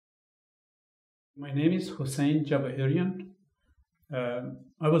My name is Hossein Javaherian.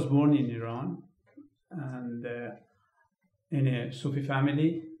 I was born in Iran and in a Sufi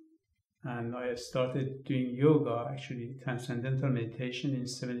family, and I started doing yoga, actually transcendental meditation, in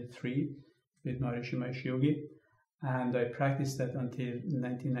 '73 with Maharishi Yogi, and I practiced that until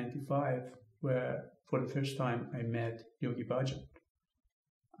 1995, where for the first time I met Yogi Bhajan,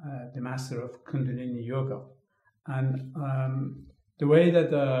 the master of Kundalini Yoga. And the way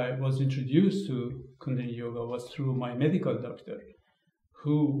that I was introduced to Kundalini Yoga was through my medical doctor,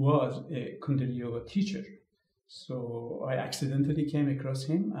 who was a Kundalini Yoga teacher. So I accidentally came across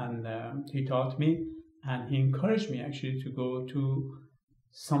him, and he taught me, and he encouraged me actually to go to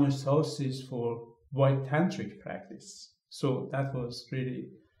summer solstice for white Tantric practice. So that was really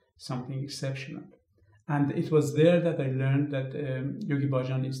something exceptional. And it was there that I learned that Yogi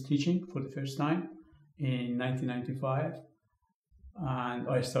Bhajan is teaching for the first time in 1995. And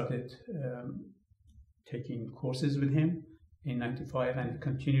I started taking courses with him in '95 and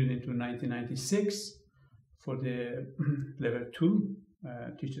continued into 1996 for the level 2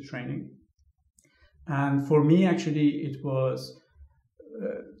 teacher training. And for me, actually, it was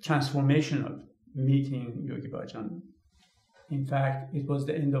transformational meeting Yogi Bhajan. In fact, it was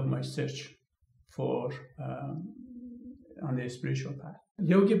the end of my search for on the spiritual path.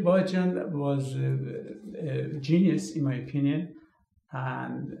 Yogi Bhajan was a genius, in my opinion,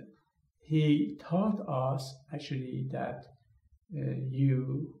 and he taught us actually that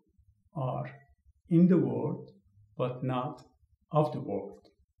you are in the world, but not of the world.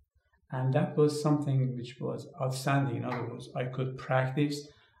 And that was something which was outstanding. In other words, I could practice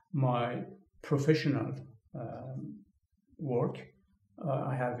my professional work.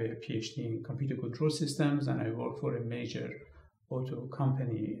 I have a PhD in computer control systems, and I work for a major auto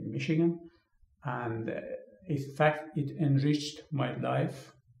company in Michigan. And in fact, it enriched my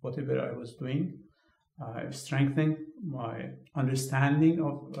life, whatever I was doing. It strengthened my understanding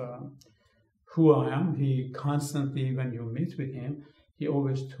of who I am. He constantly, when you meet with him, he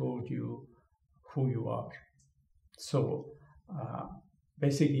always told you who you are. So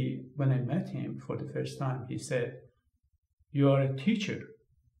basically, when I met him for the first time, he said, "You are a teacher."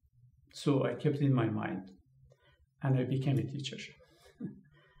 So I kept it in my mind, and I became a teacher.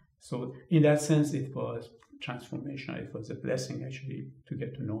 So in that sense, it was transformational. It was a blessing, actually, to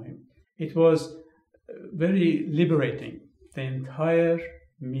get to know him. It was very liberating. The entire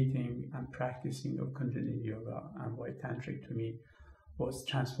meeting and practicing of Kundalini Yoga and white Tantric to me was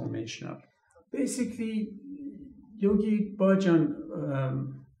transformational. Basically, Yogi Bhajan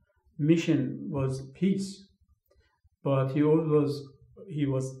mission was peace, but he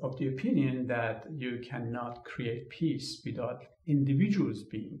was of the opinion that you cannot create peace without individuals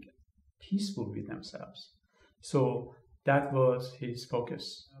being peaceful with themselves. So that was his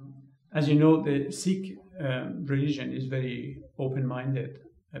focus. As you know, the Sikh religion is very open-minded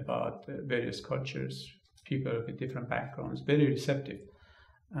about various cultures, people with different backgrounds, very receptive.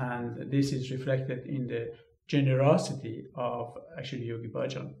 And this is reflected in the generosity of actually Yogi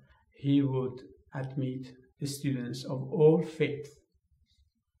Bhajan. He would admit students of all faiths.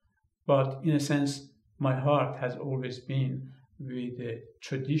 But in a sense, my heart has always been with the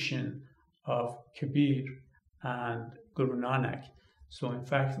tradition of Kabir and Guru Nanak. So in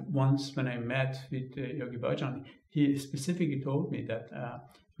fact, once when I met with Yogi Bhajan, he specifically told me that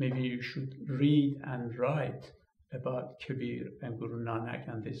maybe you should read and write about Kabir and Guru Nanak,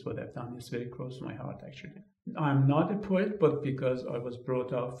 and this is what I've done. It's very close to my heart, actually. I'm not a poet, but because I was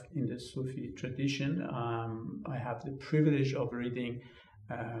brought up in the Sufi tradition, I have the privilege of reading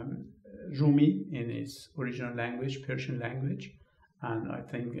Rumi in its original language, Persian language, and I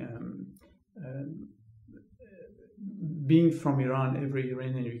think being from Iran, every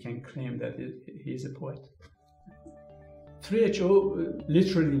Iranian can claim that he is a poet. 3HO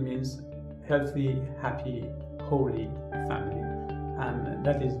literally means healthy, happy, holy family, and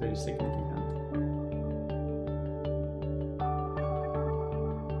that is very significant.